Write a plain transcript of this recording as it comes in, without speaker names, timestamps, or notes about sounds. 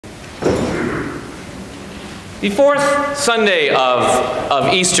The fourth Sunday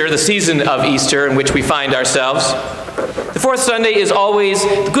of Easter, the season of Easter in which we find ourselves, the fourth Sunday is always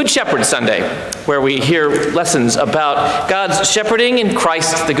the Good Shepherd Sunday, where we hear lessons about God's shepherding in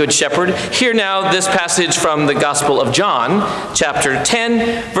Christ the Good Shepherd. Hear now this passage from the Gospel of John, chapter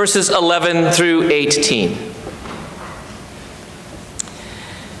 10, verses 11 through 18.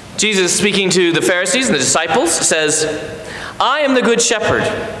 Jesus, speaking to the Pharisees and the disciples, says, "I am the Good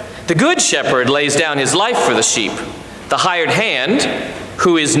Shepherd. The Good Shepherd lays down his life for the sheep. The hired hand,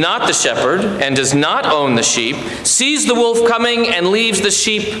 who is not the shepherd and does not own the sheep, sees the wolf coming and leaves the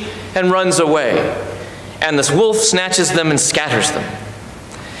sheep and runs away. And the wolf snatches them and scatters them.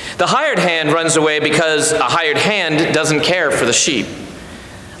 The hired hand runs away because a hired hand doesn't care for the sheep.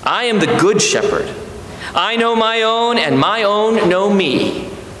 I am the Good Shepherd. I know my own, and my own know me,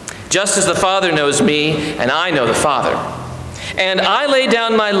 just as the Father knows me, and I know the Father. And I lay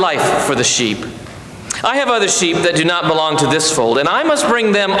down my life for the sheep. I have other sheep that do not belong to this fold, and I must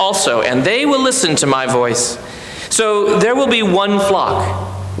bring them also, and they will listen to my voice. So there will be one flock,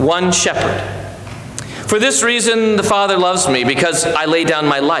 one shepherd. For this reason the Father loves me, because I lay down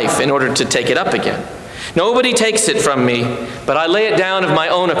my life in order to take it up again. Nobody takes it from me, but I lay it down of my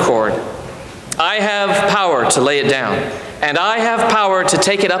own accord. I have power to lay it down, and I have power to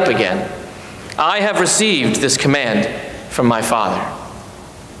take it up again. I have received this command from my Father."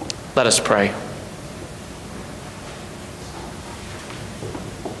 Let us pray.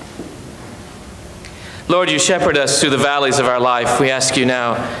 Lord, you shepherd us through the valleys of our life. We ask you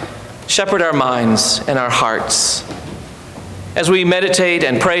now, shepherd our minds and our hearts. As we meditate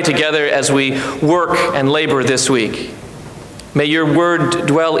and pray together, as we work and labor this week, may your word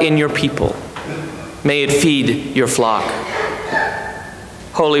dwell in your people. May it feed your flock.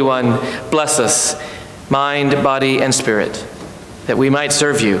 Holy One, bless us, mind, body, and spirit, that we might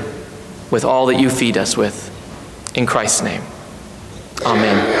serve you with all that you feed us with. In Christ's name,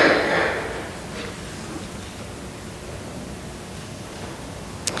 amen.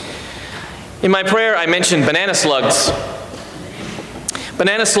 In my prayer, I mentioned banana slugs.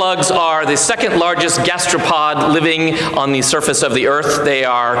 Banana slugs are the second largest gastropod living on the surface of the earth. They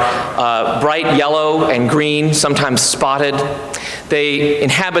are bright yellow and green, sometimes spotted. They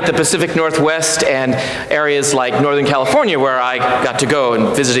inhabit the Pacific Northwest and areas like Northern California, where I got to go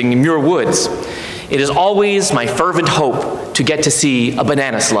and visiting Muir Woods. It is always my fervent hope to get to see a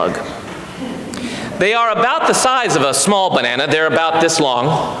banana slug. They are about the size of a small banana. They're about this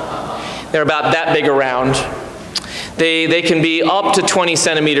long. They're about that big around. They can be up to 20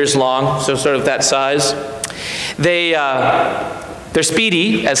 centimeters long, so sort of that size. They're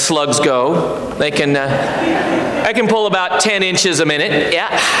speedy as slugs go. They can pull about 10 inches a minute. Yeah.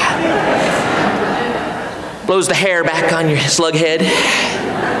 Blows the hair back on your slug head.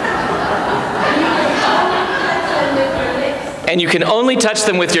 And you can only touch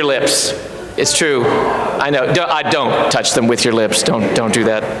them with your lips. It's true. I know. Don't touch them with your lips. Don't do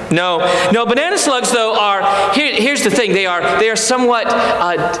that. No. Banana slugs, though, are here's the thing. They are somewhat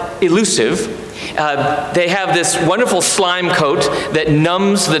elusive. They have this wonderful slime coat that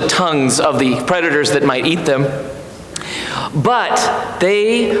numbs the tongues of the predators that might eat them. But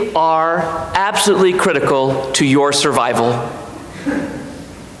they are absolutely critical to your survival.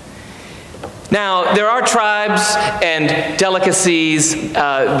 Now, there are tribes and delicacies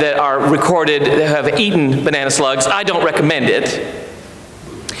that are recorded that have eaten banana slugs. I don't recommend it.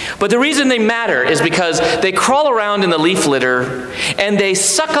 But the reason they matter is because they crawl around in the leaf litter and they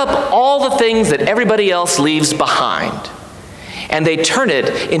suck up all the things that everybody else leaves behind. And they turn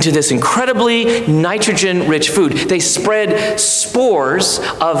it into this incredibly nitrogen-rich food. They spread spores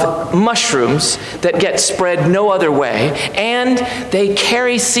of mushrooms that get spread no other way, and they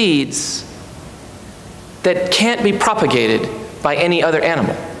carry seeds that can't be propagated by any other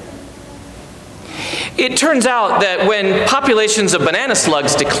animal. It turns out that when populations of banana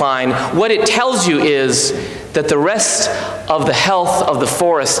slugs decline, what it tells you is that the rest of the health of the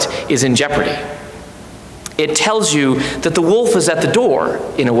forest is in jeopardy. It tells you that the wolf is at the door,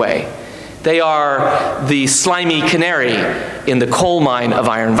 in a way. They are the slimy canary in the coal mine of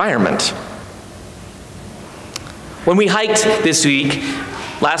our environment. When we hiked this week,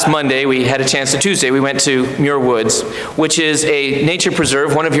 last Monday, we had a chance. Tuesday, we went to Muir Woods, which is a nature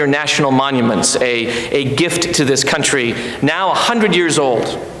preserve, one of your national monuments, a gift to this country, now 100 years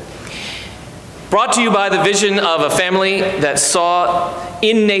old. Brought to you by the vision of a family that saw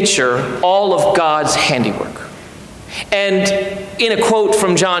in nature all of God's handiwork. And in a quote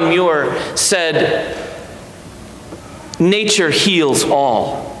from John Muir said, "Nature heals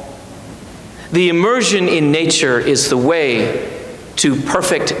all. The immersion in nature is the way to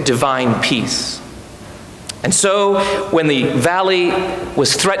perfect divine peace." And so, when the valley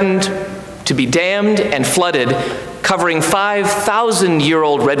was threatened to be dammed and flooded, covering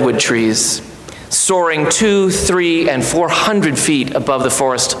 5,000-year-old redwood trees, soaring 200, 300, and 400 feet above the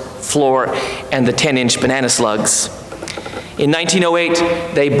forest floor and the 10-inch banana slugs. In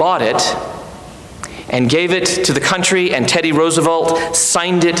 1908, they bought it and gave it to the country, and Teddy Roosevelt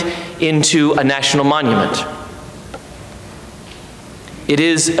signed it into a national monument. It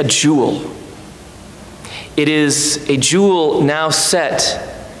is a jewel. It is a jewel now set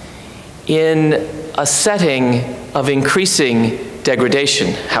in a setting of increasing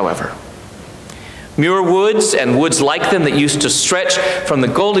degradation, however. Muir Woods and woods like them that used to stretch from the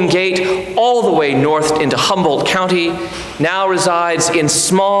Golden Gate all the way north into Humboldt County now resides in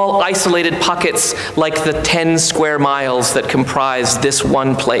small, isolated pockets like the 10 square miles that comprise this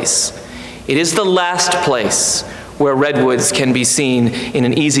one place. It is the last place where redwoods can be seen in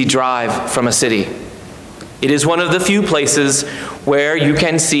an easy drive from a city. It is one of the few places where you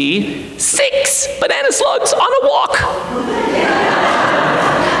can see 6 banana slugs on a walk.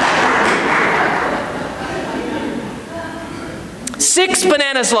 6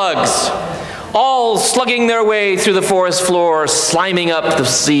 banana slugs, all slugging their way through the forest floor, sliming up the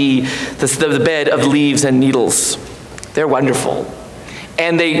sea, the bed of leaves and needles. They're wonderful.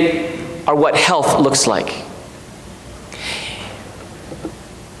 And they are what health looks like.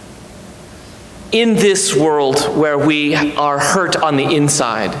 In this world where we are hurt on the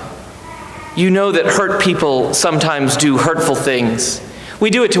inside, you know that hurt people sometimes do hurtful things. We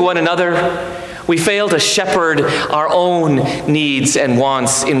do it to one another. We fail to shepherd our own needs and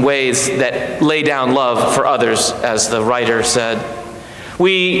wants in ways that lay down love for others, as the writer said.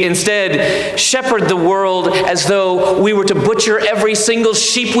 We instead shepherd the world as though we were to butcher every single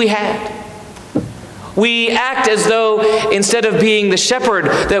sheep we had. We act as though, instead of being the shepherd,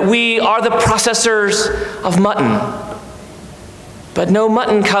 that we are the processors of mutton. But no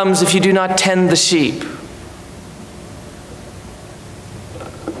mutton comes if you do not tend the sheep.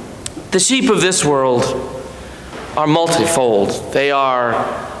 The sheep of this world are multifold. They are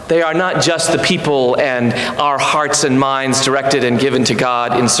not just the people and our hearts and minds directed and given to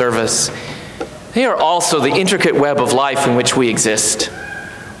God in service. They are also the intricate web of life in which we exist.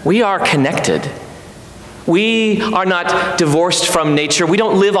 We are connected. We are not divorced from nature. We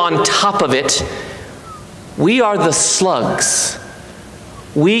don't live on top of it. We are the slugs.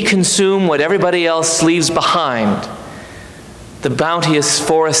 We consume what everybody else leaves behind. The bounteous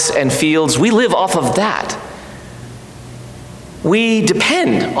forests and fields, we live off of that. We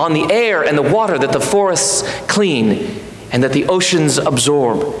depend on the air and the water that the forests clean and that the oceans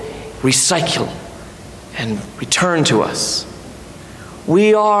absorb, recycle, and return to us.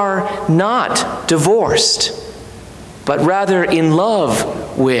 We are not divorced, but rather in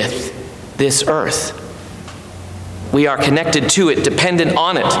love with this earth. We are connected to it, dependent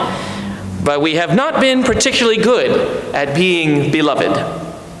on it, but we have not been particularly good at being beloved.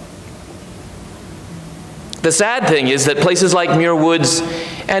 The sad thing is that places like Muir Woods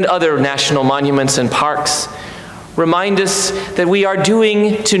and other national monuments and parks remind us that we are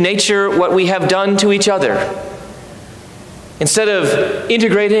doing to nature what we have done to each other. Instead of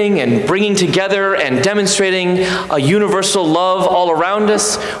integrating and bringing together and demonstrating a universal love all around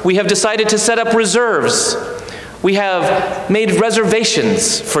us, we have decided to set up reserves. We have made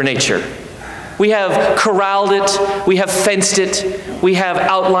reservations for nature. We have corralled it, we have fenced it, we have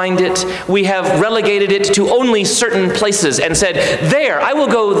outlined it, we have relegated it to only certain places and said, there, I will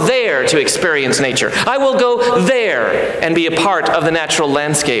go there to experience nature. I will go there and be a part of the natural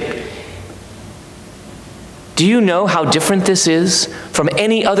landscape. Do you know how different this is from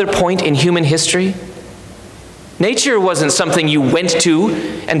any other point in human history? Nature wasn't something you went to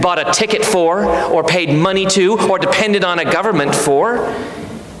and bought a ticket for, or paid money to, or depended on a government for.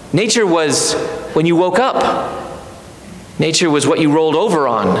 Nature was when you woke up. Nature was what you rolled over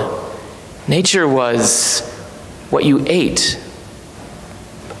on. Nature was what you ate.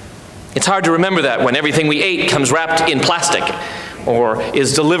 It's hard to remember that when everything we ate comes wrapped in plastic, or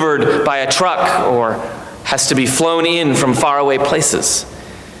is delivered by a truck, or has to be flown in from faraway places.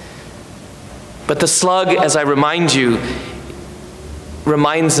 But the slug, as I remind you,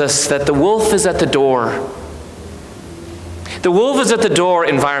 reminds us that the wolf is at the door. The wolf is at the door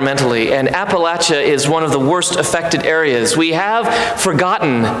environmentally, and Appalachia is one of the worst affected areas. We have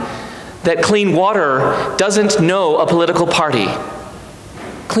forgotten that clean water doesn't know a political party.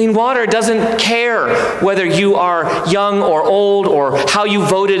 Clean water doesn't care whether you are young or old or how you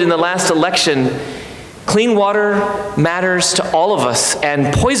voted in the last election. Clean water matters to all of us,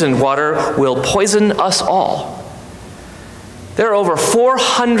 and poisoned water will poison us all. There are over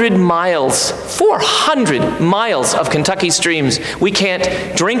 400 miles of Kentucky streams we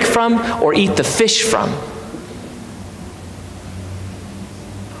can't drink from or eat the fish from.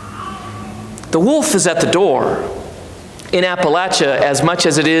 The wolf is at the door in Appalachia as much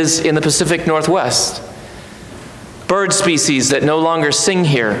as it is in the Pacific Northwest. Bird species that no longer sing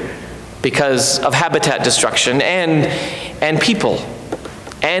here because of habitat destruction, and people,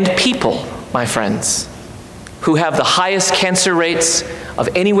 my friends, who have the highest cancer rates of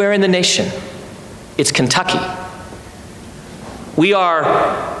anywhere in the nation. It's Kentucky. We are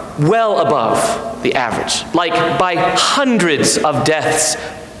well above the average, like by hundreds of deaths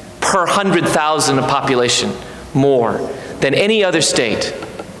per 100,000 of population more than any other state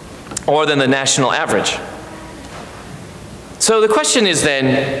or than the national average. So the question is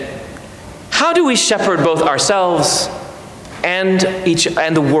then, how do we shepherd both ourselves and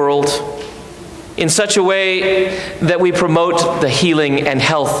the world in such a way that we promote the healing and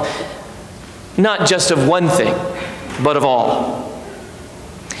health, not just of one thing, but of all?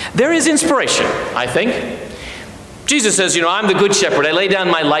 There is inspiration, I think. Jesus says, I'm the good shepherd. I lay down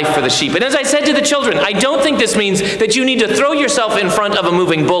my life for the sheep. And as I said to the children, I don't think this means that you need to throw yourself in front of a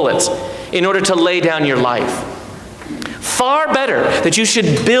moving bullet in order to lay down your life. Far better that you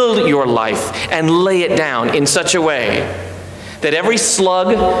should build your life and lay it down in such a way that every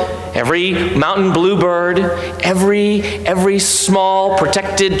slug, every mountain bluebird, every small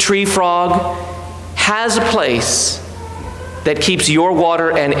protected tree frog has a place that keeps your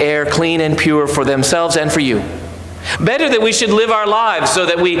water and air clean and pure for themselves and for you. Better that we should live our lives so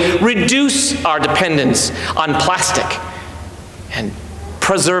that we reduce our dependence on plastic and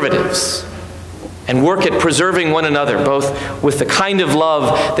preservatives and work at preserving one another, both with the kind of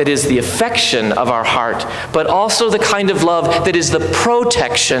love that is the affection of our heart, but also the kind of love that is the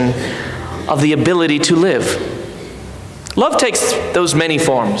protection of the ability to live. Love takes those many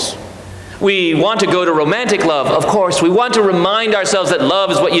forms. We want to go to romantic love, of course. We want to remind ourselves that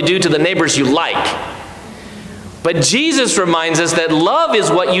love is what you do to the neighbors you like. But Jesus reminds us that love is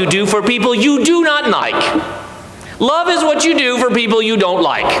what you do for people you do not like. Love is what you do for people you don't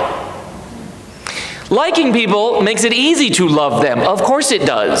like. Liking people makes it easy to love them. Of course it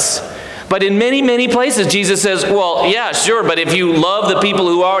does. But in many, many places, Jesus says, well, yeah, sure, but if you love the people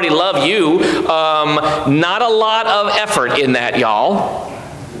who already love you, not a lot of effort in that, y'all.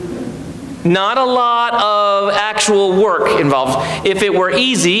 Not a lot of actual work involved. If it were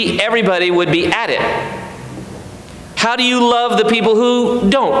easy, everybody would be at it. How do you love the people who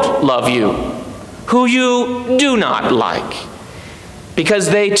don't love you, who you do not like?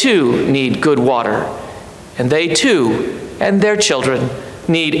 Because they too need good water, and they too and their children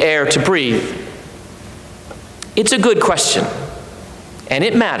need air to breathe. It's a good question, and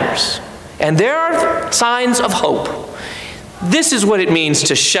it matters, and there are signs of hope. This is what it means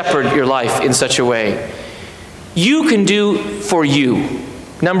to shepherd your life in such a way. You can do for you.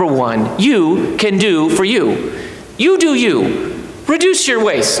 Number one, you can do for you. You do you. Reduce your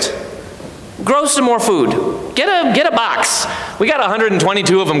waste. Grow some more food. Get a box. We got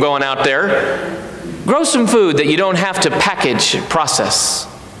 122 of them going out there. Grow some food that you don't have to package and process.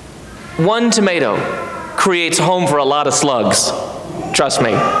 One tomato creates a home for a lot of slugs. Trust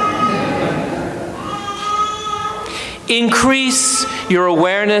me. Increase your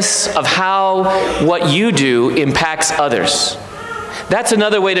awareness of how what you do impacts others. That's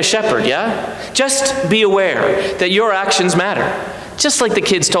another way to shepherd, yeah? Just be aware that your actions matter. Just like the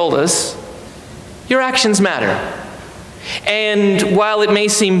kids told us, your actions matter. And while it may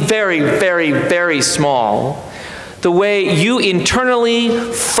seem very, very, very small, the way you internally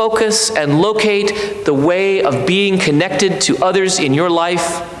focus and locate the way of being connected to others in your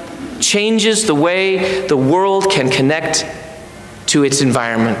life changes the way the world can connect to its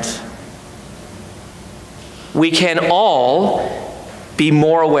environment. We can all be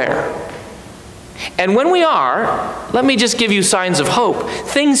more aware. And when we are, let me just give you signs of hope.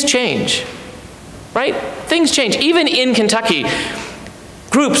 Things change, right? Things change. Even in Kentucky,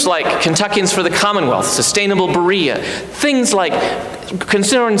 groups like Kentuckians for the Commonwealth, Sustainable Berea, things like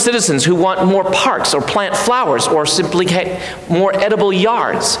concerned citizens who want more parks or plant flowers or simply more edible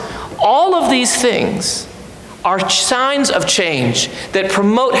yards. All of these things are signs of change that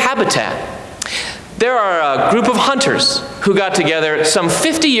promote habitat. There are a group of hunters who got together some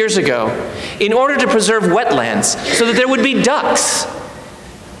 50 years ago in order to preserve wetlands so that there would be ducks.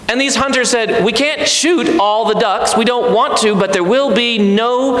 And these hunters said, we can't shoot all the ducks, we don't want to, but there will be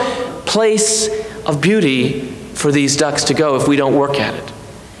no place of beauty for these ducks to go if we don't work at it.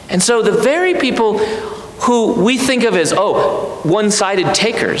 And so the very people who we think of as, one-sided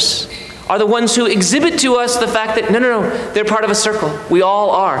takers, are the ones who exhibit to us the fact that, no, they're part of a circle. We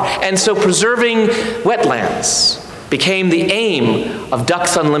all are. And so preserving wetlands became the aim of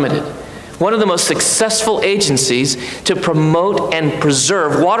Ducks Unlimited, one of the most successful agencies to promote and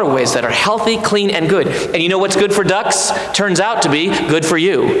preserve waterways that are healthy, clean, and good. And you know what's good for ducks? Turns out to be good for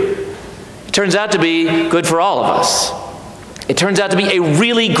you. It turns out to be good for all of us. It turns out to be a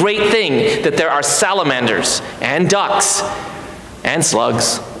really great thing that there are salamanders and ducks and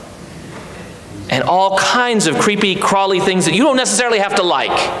slugs and all kinds of creepy, crawly things that you don't necessarily have to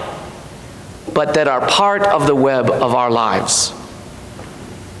like, but that are part of the web of our lives.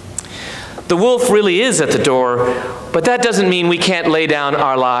 The wolf really is at the door, but that doesn't mean we can't lay down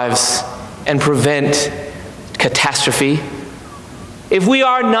our lives and prevent catastrophe. If we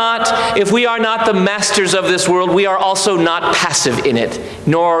are not the masters of this world, we are also not passive in it,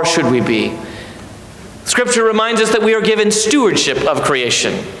 nor should we be. Scripture reminds us that we are given stewardship of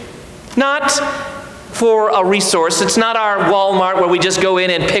creation. Not for a resource. It's not our Walmart where we just go in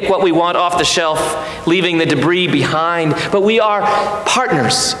and pick what we want off the shelf, leaving the debris behind. But we are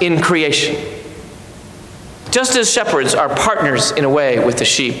partners in creation. Just as shepherds are partners in a way with the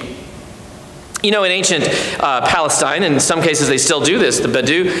sheep. You know, in ancient Palestine, in some cases they still do this, the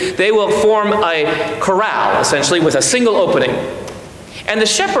Bedou, they will form a corral, essentially, with a single opening. And the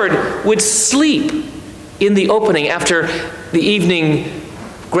shepherd would sleep in the opening after the evening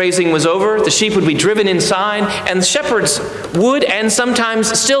grazing was over. The sheep would be driven inside, and the shepherds would, and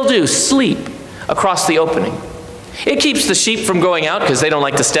sometimes still do, sleep across the opening. It keeps the sheep from going out because they don't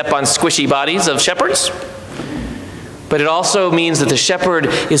like to step on squishy bodies of shepherds. But it also means that the shepherd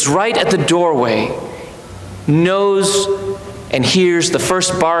is right at the doorway, knows and hears the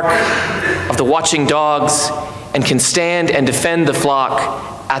first bark of the watching dogs, and can stand and defend the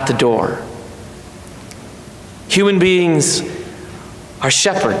flock at the door. Human beings are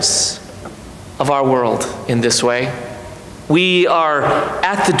shepherds of our world in this way. We are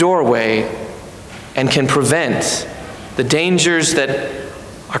at the doorway and can prevent the dangers that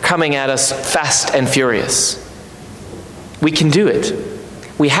are coming at us fast and furious. We can do it.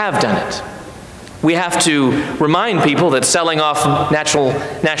 We have done it. We have to remind people that selling off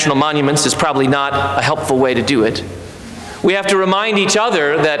national monuments is probably not a helpful way to do it. We have to remind each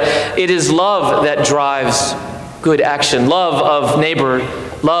other that it is love that drives good action, love of neighbor,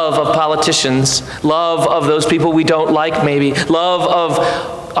 love of politicians, love of those people we don't like maybe, love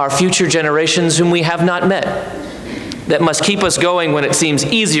of our future generations whom we have not met, that must keep us going when it seems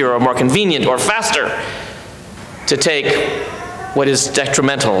easier or more convenient or faster to take what is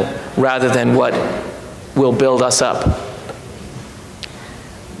detrimental rather than what will build us up.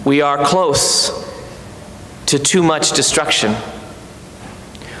 We are close to too much destruction.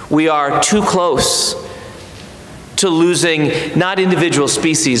 We are too close to losing not individual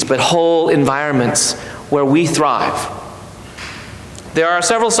species, but whole environments where we thrive. There are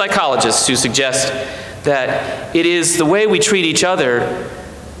several psychologists who suggest that it is the way we treat each other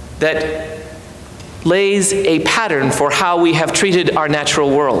that lays a pattern for how we have treated our natural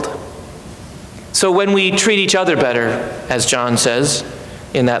world. So when we treat each other better, as John says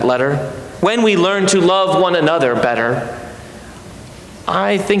in that letter, when we learn to love one another better,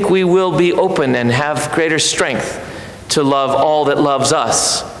 I think we will be open and have greater strength to love all that loves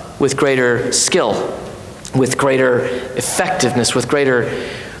us with greater skill, with greater effectiveness, with greater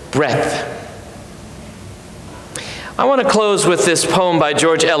breadth. I want to close with this poem by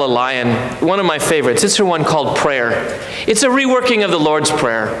George Ella Lyon, one of my favorites. It's her one called Prayer. It's a reworking of the Lord's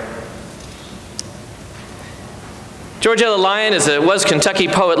Prayer. George Ella Lyon was Kentucky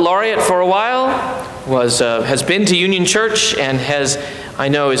Poet Laureate for a while, has been to Union Church, and I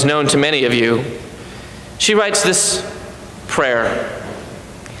know is known to many of you. She writes this prayer.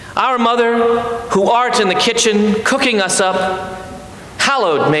 Our Mother, who art in the kitchen cooking us up,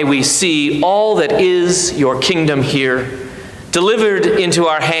 hallowed may we see all that is your kingdom here, delivered into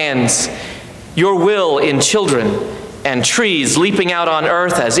our hands, your will in children and trees leaping out on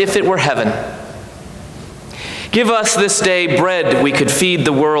earth as if it were heaven. Give us this day bread we could feed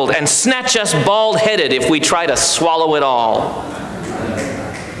the world, and snatch us bald-headed if we try to swallow it all.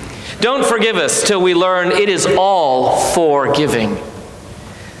 Don't forgive us till we learn it is all for giving.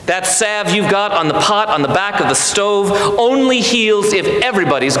 That salve you've got on the pot on the back of the stove only heals if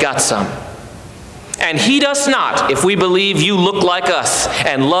everybody's got some. And heed us not if we believe you look like us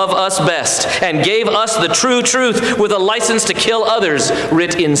and love us best and gave us the true truth with a license to kill others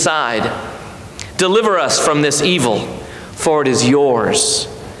writ inside. Deliver us from this evil, for it is yours.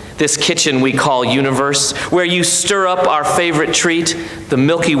 This kitchen we call universe, where you stir up our favorite treat, the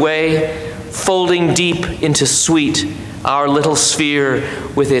Milky Way, folding deep into sweet, our little sphere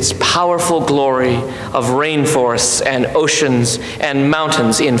with its powerful glory of rainforests and oceans and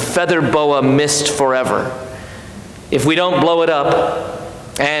mountains in feather boa mist forever. If we don't blow it up,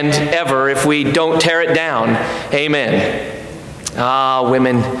 and ever if we don't tear it down, amen. Ah,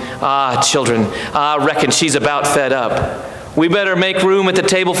 women, children, I reckon she's about fed up. We better make room at the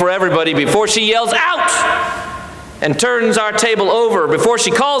table for everybody before she yells out and turns our table over, before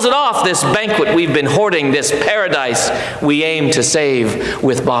she calls it off, this banquet we've been hoarding, this paradise we aim to save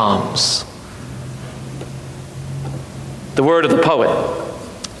with bombs. The word of the poet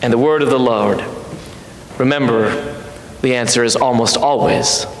and the word of the Lord. Remember, the answer is almost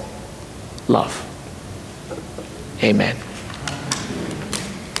always love. Amen.